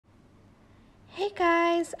Hey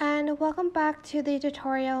guys, and welcome back to the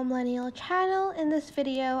Tutorial Millennial channel. In this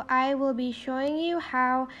video, I will be showing you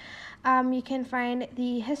how you can find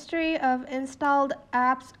the history of installed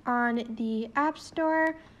apps on the App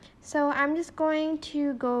Store. So I'm just going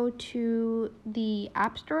to go to the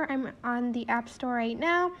App Store. I'm on the App Store right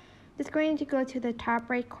now. Just going to go to the top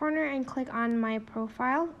right corner and click on my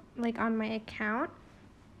profile, like on my account.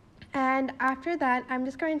 And after that, I'm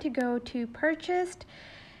just going to go to Purchased.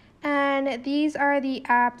 And these are the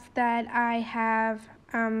apps that I have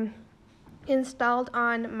installed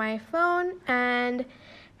on my phone and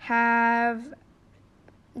have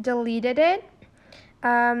deleted it.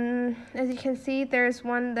 As you can see, there's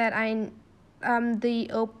one that the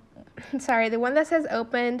one that says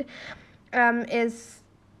opened is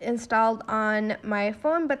installed on my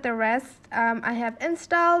phone, but the rest I have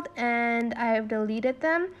installed and I have deleted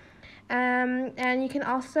them. And you can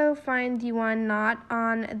also find the one not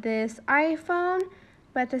on this iPhone,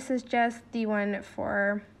 but this is just the one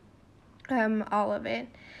for all of it.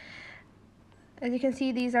 As you can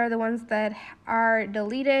see, these are the ones that are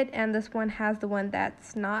deleted, and this one has the one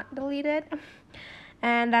that's not deleted.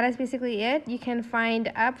 And that is basically it. You can find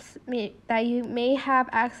apps that you may have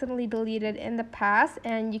accidentally deleted in the past,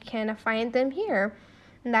 and you can find them here.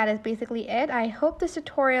 And that is basically it. I hope this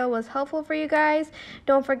tutorial was helpful for you guys.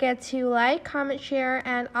 Don't forget to like, comment, share,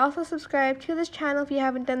 and also subscribe to this channel if you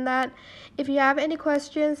haven't done that. If you have any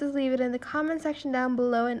questions, just leave it in the comment section down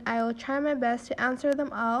below and I will try my best to answer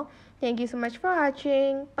them all. Thank you so much for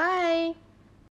watching. Bye!